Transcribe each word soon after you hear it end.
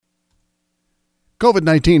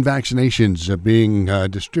COVID-19 vaccinations are being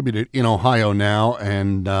distributed in Ohio now,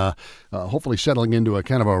 and hopefully settling into a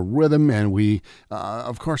kind of a rhythm. And we,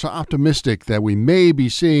 of course, are optimistic that we may be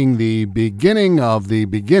seeing the beginning of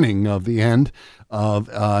the end of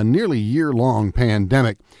a nearly year-long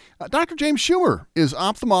pandemic. Dr. James Schumer is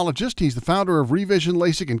ophthalmologist. He's the founder of Revision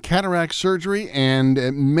LASIK and Cataract Surgery, and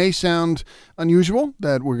it may sound unusual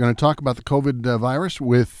that we're going to talk about the COVID virus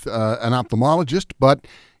with an ophthalmologist, but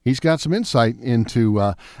he's got some insight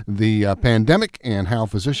into the pandemic and how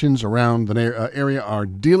physicians around the area are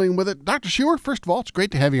dealing with it. Dr. Schumer, first of all, it's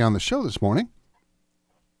great to have you on the show this morning.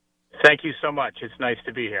 Thank you so much. It's nice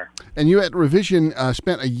to be here. And you at Revision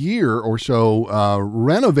spent a year or so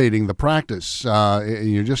renovating the practice.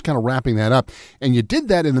 You're just kind of wrapping that up. And you did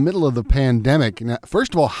that in the middle of the pandemic. Now,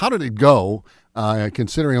 first of all, how did it go,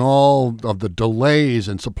 considering all of the delays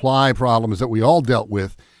and supply problems that we all dealt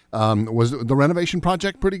with? Was the renovation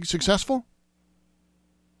project pretty successful?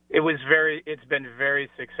 It's been very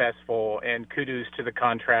successful, and kudos to the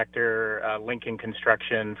contractor, Lincoln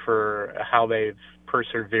Construction, for how they've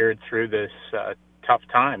persevered through this tough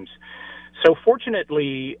times. So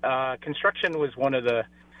fortunately, construction was one of the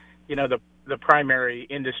primary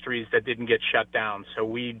industries that didn't get shut down. So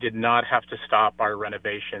we did not have to stop our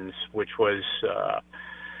renovations, which was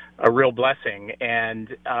a real blessing.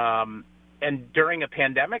 And during a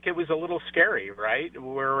pandemic, it was a little scary, right?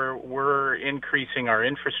 We're increasing our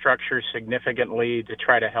infrastructure significantly to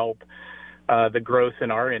try to help the growth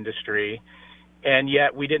in our industry. And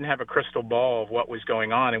yet we didn't have a crystal ball of what was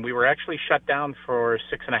going on. And we were actually shut down for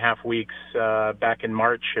 6.5 weeks back in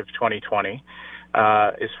March of 2020.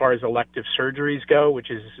 As far as elective surgeries go, which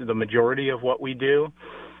is the majority of what we do.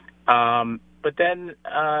 But then,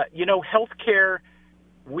 healthcare,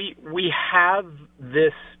 we have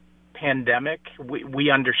this pandemic. We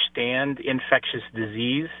understand infectious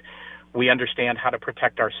disease. We understand how to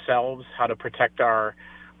protect ourselves, how to protect our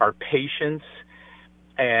patients,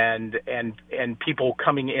 and people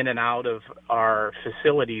coming in and out of our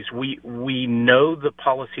facilities. We know the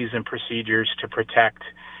policies and procedures to protect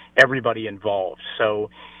everybody involved. So,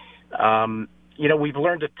 we've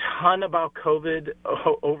learned a ton about COVID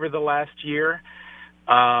over the last year.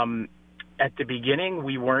 At the beginning,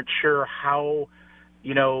 we weren't sure how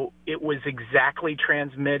it was exactly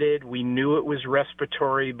transmitted. We knew it was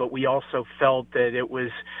respiratory, but we also felt that it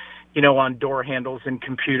was, on door handles and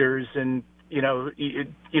computers and,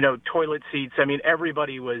 toilet seats. I mean,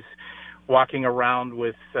 everybody was walking around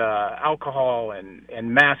with alcohol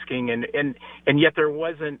and masking, and yet there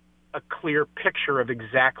wasn't a clear picture of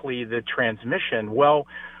exactly the transmission. Well,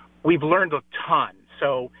 we've learned a ton.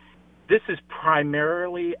 So this is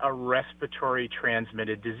primarily a respiratory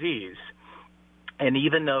transmitted disease. And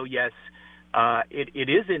even though, yes, it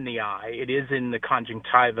is in the eye, it is in the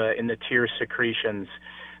conjunctiva, in the tear secretions,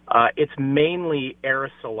 it's mainly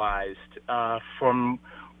aerosolized from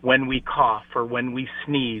when we cough or when we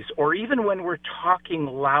sneeze, or even when we're talking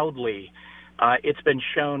loudly. It's been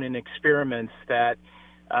shown in experiments that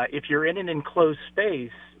if you're in an enclosed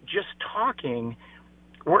space, just talking,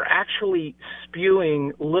 we're actually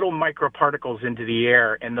spewing little microparticles into the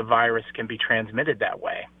air, and the virus can be transmitted that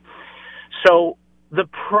way. So the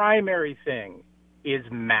primary thing is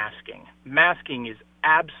masking. Masking is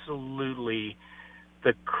absolutely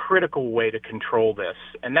the critical way to control this.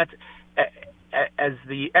 And that's, as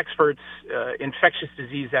the experts, infectious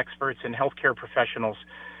disease experts and healthcare professionals,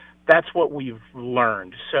 that's what we've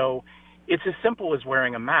learned. So it's as simple as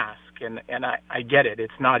wearing a mask. And I get it.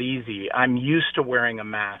 It's not easy. I'm used to wearing a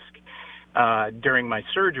mask during my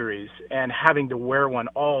surgeries, and having to wear one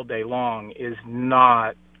all day long is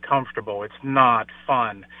not comfortable. It's not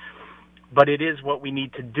fun. But it is what we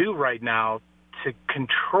need to do right now to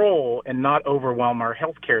control and not overwhelm our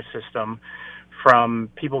healthcare system from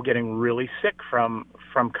people getting really sick from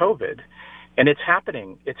COVID. And it's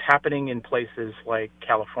happening. It's happening in places like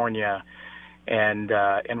California and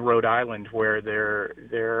Rhode Island, where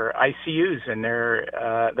their ICUs and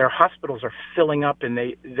their hospitals are filling up, and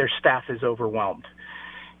their staff is overwhelmed.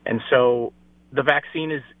 And so the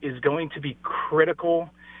vaccine is going to be critical.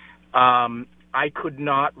 I could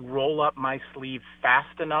not roll up my sleeve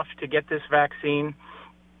fast enough to get this vaccine,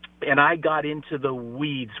 and I got into the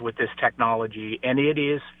weeds with this technology, and it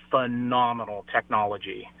is phenomenal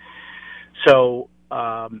technology. So,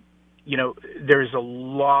 there's a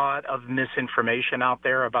lot of misinformation out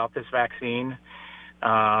there about this vaccine.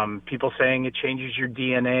 People saying it changes your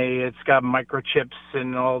DNA, it's got microchips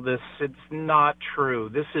and all this. It's not true.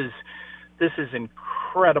 This is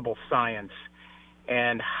incredible science.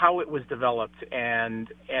 and how it was developed and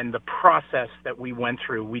the process that we went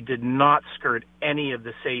through. We did not skirt any of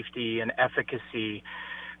the safety and efficacy,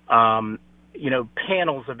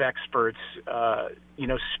 panels of experts,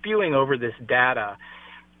 spewing over this data.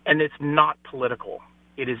 And it's not political.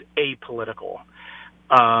 It is apolitical.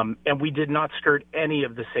 And we did not skirt any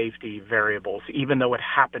of the safety variables, even though it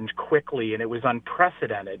happened quickly and it was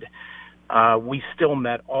unprecedented. We still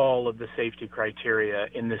met all of the safety criteria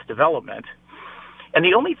in this development. And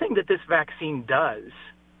the only thing that this vaccine does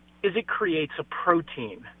is it creates a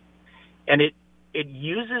protein. And it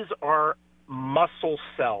uses our muscle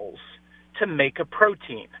cells to make a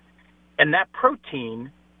protein. And that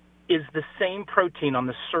protein is the same protein on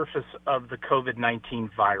the surface of the COVID-19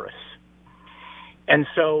 virus. And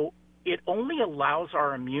so it only allows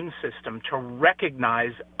our immune system to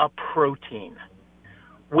recognize a protein,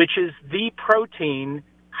 which is the protein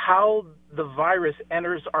how the virus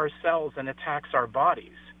enters our cells and attacks our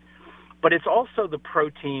bodies. But it's also the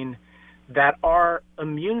protein that our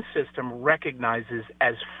immune system recognizes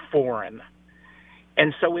as foreign.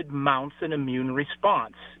 And so it mounts an immune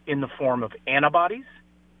response in the form of antibodies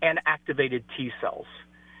and activated T cells.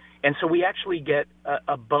 And so we actually get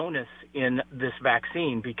a bonus in this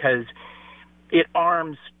vaccine because it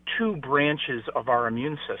arms two branches of our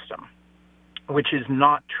immune system, which is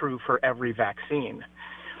not true for every vaccine.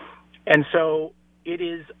 And so it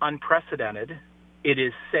is unprecedented, it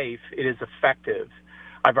is safe, it is effective.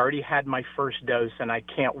 I've already had my first dose, and I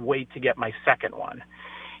can't wait to get my second one.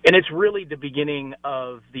 And it's really the beginning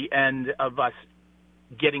of the end of us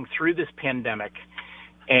getting through this pandemic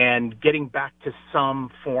and getting back to some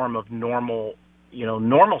form of normalcy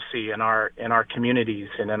in our communities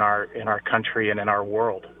and in our country and in our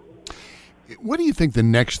world. What do you think the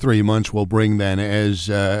next 3 months will bring then, as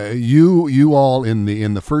you all in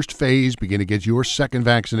the first phase begin to get your second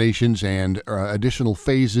vaccinations and additional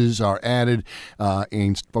phases are added,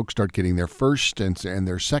 and folks start getting their first and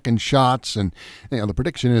their second shots, and the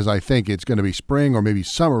prediction is I think it's going to be spring or maybe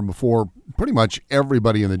summer before pretty much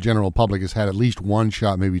everybody in the general public has had at least one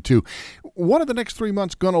shot, maybe two. What are the next 3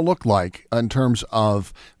 months going to look like in terms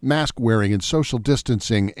of mask wearing and social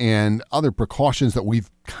distancing and other precautions that we've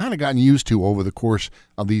kind of gotten used to over the course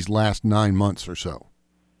of these last 9 months or so?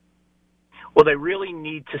 Well, they really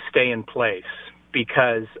need to stay in place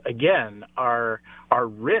because, again, our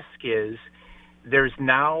risk is there's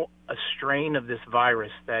now a strain of this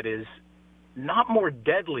virus that is not more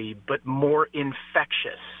deadly but more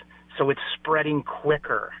infectious. So it's spreading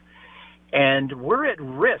quicker. And we're at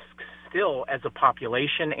risk still as a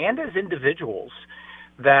population and as individuals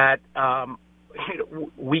that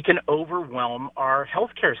we can overwhelm our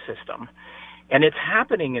healthcare system. And it's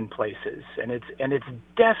happening in places, and it's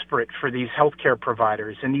desperate for these healthcare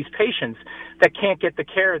providers and these patients that can't get the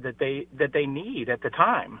care that they need at the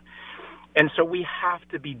time. And so we have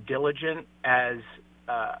to be diligent as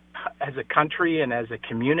a country and as a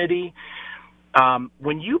community.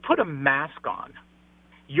 When you put a mask on,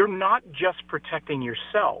 you're not just protecting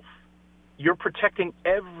yourself, you're protecting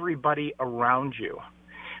everybody around you,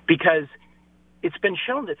 because it's been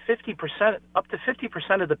shown that up to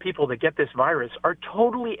 50% of the people that get this virus are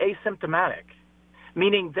totally asymptomatic,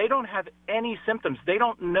 meaning they don't have any symptoms. They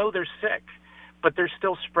don't know they're sick, but they're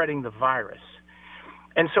still spreading the virus.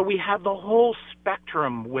 And so we have the whole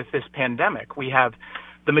spectrum with this pandemic. We have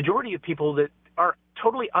the majority of people that are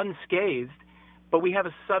totally unscathed, but we have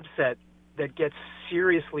a subset that gets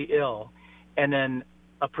seriously ill, and then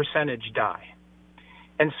a percentage die.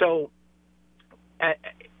 And so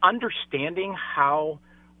understanding how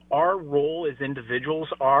our role as individuals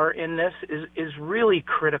are in this is really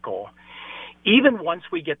critical. Even once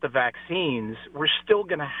we get the vaccines, we're still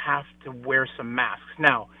going to have to wear some masks.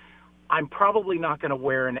 Now, I'm probably not going to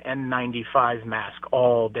wear an N95 mask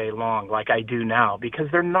all day long like I do now because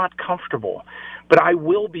they're not comfortable. But I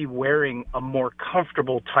will be wearing a more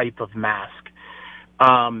comfortable type of mask.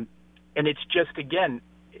 And it's just, again,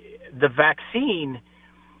 the vaccine,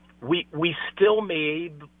 we still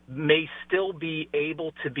may still be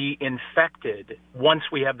able to be infected once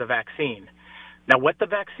we have the vaccine. Now, what the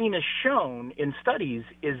vaccine has shown in studies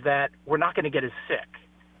is that we're not going to get as sick.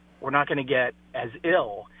 We're not going to get as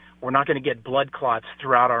ill. We're not going to get blood clots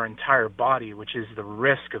throughout our entire body, which is the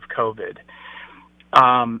risk of COVID.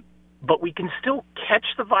 But we can still catch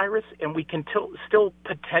the virus, and we can still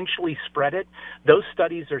potentially spread it. Those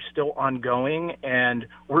studies are still ongoing, and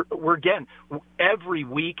we're again, every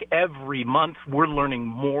week, every month, we're learning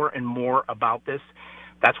more and more about this.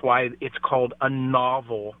 That's why it's called a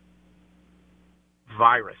novel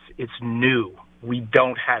virus. It's new. We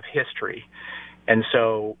don't have history. And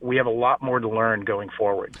so we have a lot more to learn going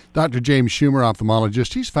forward. Dr. James Schumer,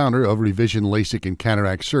 ophthalmologist, he's founder of Revision LASIK and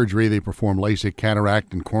Cataract Surgery. They perform LASIK,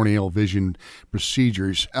 cataract, and corneal vision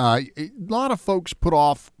procedures. A lot of folks put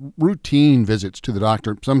off routine visits to the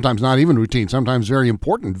doctor, sometimes not even routine, sometimes very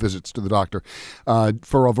important visits to the doctor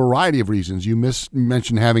for a variety of reasons. You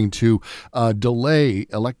mentioned having to delay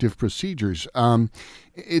elective procedures.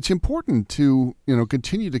 It's important to,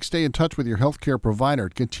 continue to stay in touch with your healthcare provider,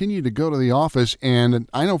 continue to go to the office. And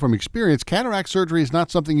I know from experience, cataract surgery is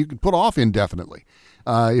not something you can put off indefinitely.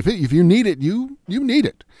 If you need it, you need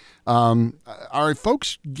it. Are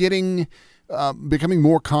folks becoming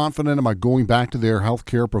more confident about going back to their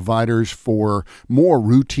healthcare providers for more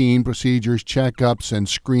routine procedures, checkups, and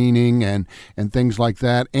screening and things like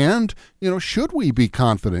that? And, should we be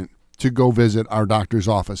confident to go visit our doctor's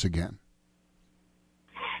office again?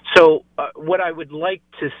 So what I would like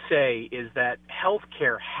to say is that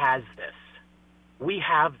healthcare has this. We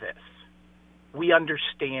have this. We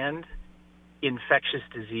understand infectious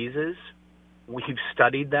diseases. We've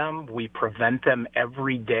studied them. We prevent them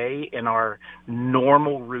every day in our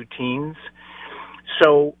normal routines.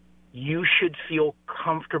 So you should feel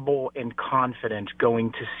comfortable and confident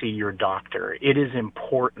going to see your doctor. It is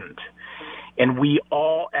important. And we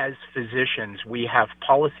all, as physicians, we have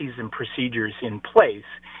policies and procedures in place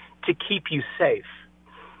to keep you safe,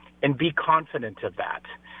 and be confident of that,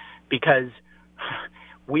 because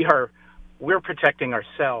we're protecting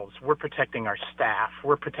ourselves, we're protecting our staff,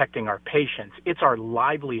 we're protecting our patients. It's our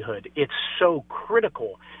livelihood. It's so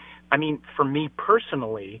critical. I mean, for me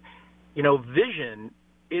personally, vision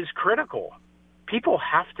is critical. People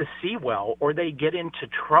have to see well or they get into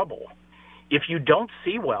trouble. If you don't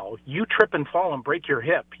see well, you trip and fall and break your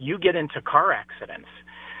hip. You get into car accidents.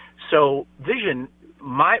 So vision,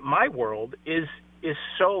 my world is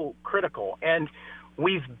so critical, and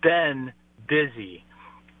we've been busy,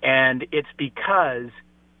 and it's because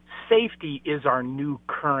safety is our new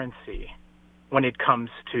currency when it comes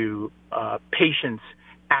to patients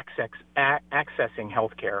accessing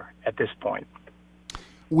healthcare at this point.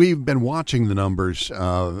 We've been watching the numbers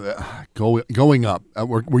going up.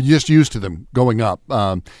 We're just used to them going up.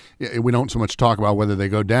 We don't so much talk about whether they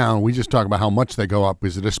go down. We just talk about how much they go up.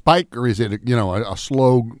 Is it a spike or is it a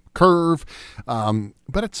slow curve?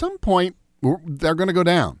 But at some point, they're going to go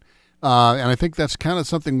down. And I think that's kind of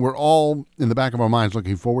something we're all in the back of our minds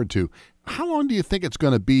looking forward to. How long do you think it's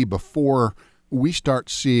going to be before we start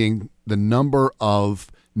seeing the number of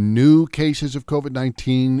new cases of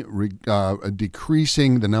COVID-19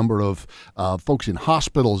 decreasing, the number of folks in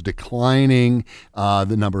hospitals declining,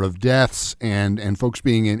 the number of deaths and folks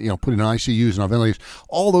being put in ICUs and on ventilators,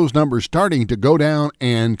 all those numbers starting to go down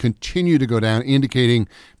and continue to go down, indicating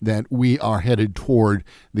that we are headed toward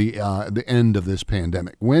the end of this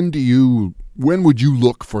pandemic? When would you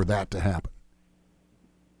look for that to happen?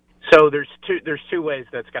 So there's two ways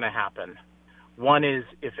that's going to happen. One is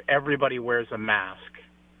if everybody wears a mask,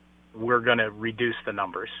 we're going to reduce the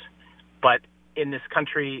numbers. But in this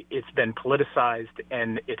country, it's been politicized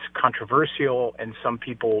and it's controversial, and some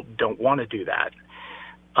people don't want to do that.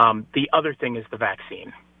 The other thing is the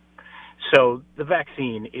vaccine. So the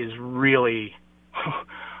vaccine is really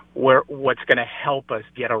what's going to help us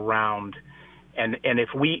get around. And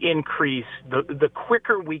if we increase, the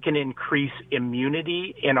quicker we can increase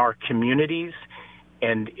immunity in our communities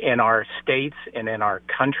and in our states and in our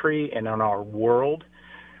country and in our world,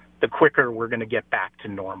 the quicker we're going to get back to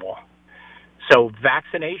normal. So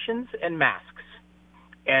vaccinations and masks.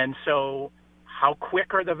 And so how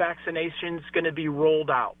quick are the vaccinations going to be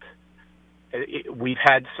rolled out? We've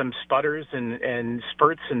had some sputters and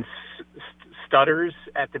spurts and stutters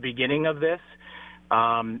at the beginning of this,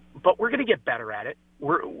 but we're going to get better at it.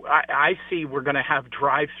 I see we're going to have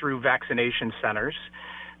drive-through vaccination centers,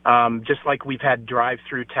 just like we've had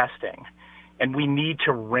drive-through testing. And we need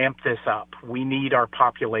to ramp this up. We need our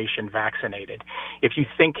population vaccinated. If you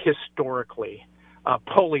think historically,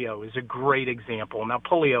 polio is a great example. Now,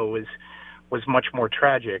 polio was much more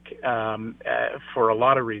tragic for a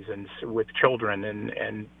lot of reasons with children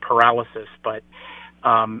and paralysis. But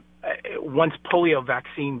once polio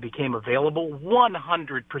vaccine became available,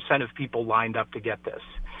 100% of people lined up to get this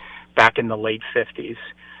back in the late 50s.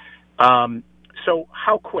 So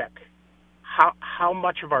how quick? How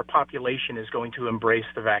much of our population is going to embrace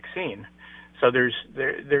the vaccine? So there's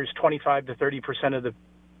 25 to 30%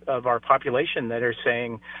 of our population that are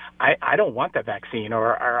saying, I don't want that vaccine,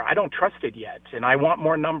 or I don't trust it yet, and I want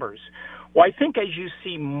more numbers. Well, I think as you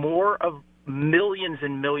see more of millions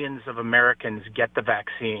and millions of Americans get the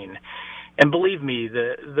vaccine, and believe me,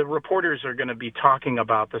 the reporters are going to be talking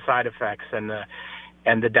about the side effects and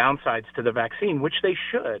and the downsides to the vaccine, which they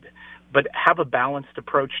should, but have a balanced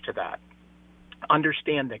approach to that.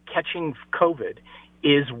 Understand that catching COVID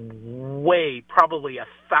is probably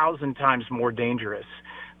 1,000 times more dangerous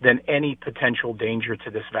than any potential danger to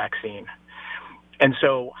this vaccine. And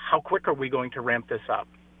so how quick are we going to ramp this up?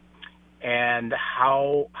 And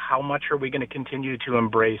how much are we going to continue to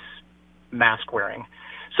embrace mask wearing?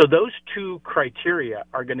 So those two criteria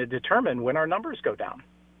are going to determine when our numbers go down.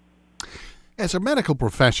 As a medical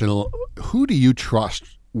professional, who do you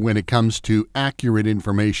trust when it comes to accurate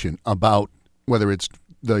information about whether it's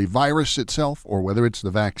the virus itself or whether it's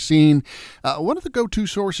the vaccine? What are the go-to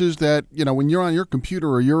sources that, when you're on your computer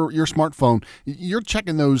or your smartphone, you're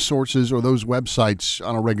checking those sources or those websites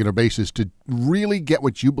on a regular basis to really get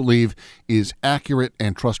what you believe is accurate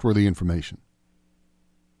and trustworthy information?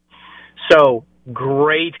 So,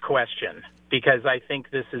 great question, because I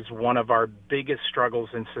think this is one of our biggest struggles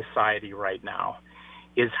in society right now,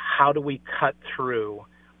 is how do we cut through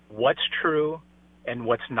what's true and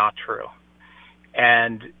what's not true?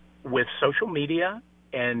 And with social media,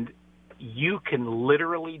 and you can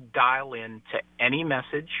literally dial in to any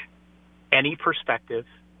message, any perspective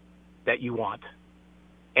that you want.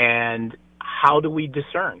 And how do we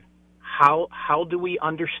discern? How do we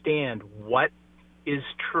understand what is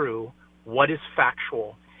true, what is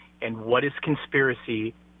factual, and what is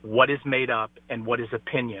conspiracy, what is made up, and what is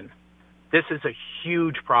opinion? This is a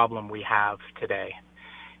huge problem we have today.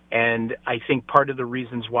 And I think part of the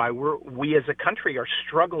reasons why we as a country are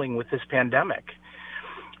struggling with this pandemic.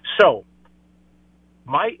 So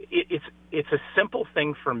it's a simple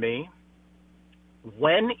thing for me.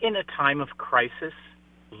 When in a time of crisis,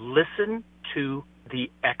 listen to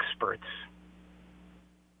the experts.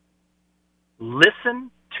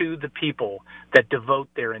 Listen to the people that devote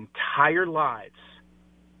their entire lives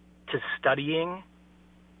to studying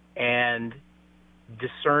and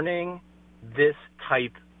discerning this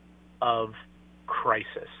type of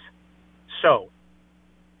crisis. So,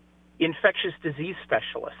 infectious disease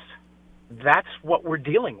specialists, that's what we're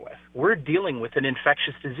dealing with. We're dealing with an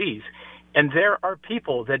infectious disease, and there are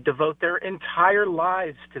people that devote their entire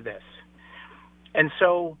lives to this. And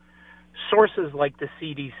so, sources like the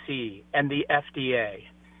CDC and the FDA,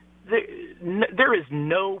 there is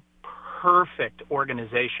no perfect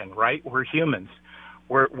organization, right? We're humans.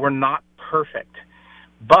 We're not perfect.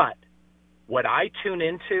 But what I tune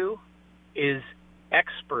into is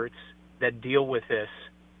experts that deal with this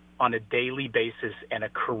on a daily basis and a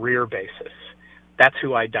career basis. That's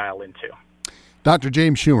who I dial into. Dr.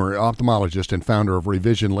 James Schumer, ophthalmologist and founder of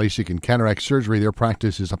Revision LASIK and Cataract Surgery. Their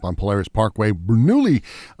practice is up on Polaris Parkway, newly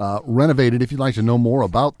renovated. If you'd like to know more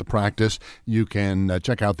about the practice, you can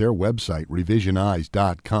check out their website,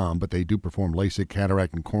 revisioneyes.com. But they do perform LASIK,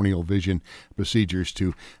 cataract, and corneal vision procedures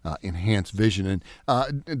to enhance vision.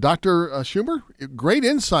 And Dr. Schumer, great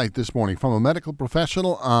insight this morning from a medical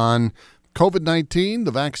professional on COVID-19,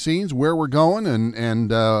 the vaccines, where we're going, and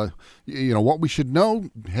what we should know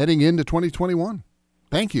heading into 2021.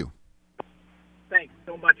 Thank you. Thanks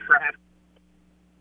so much for having me.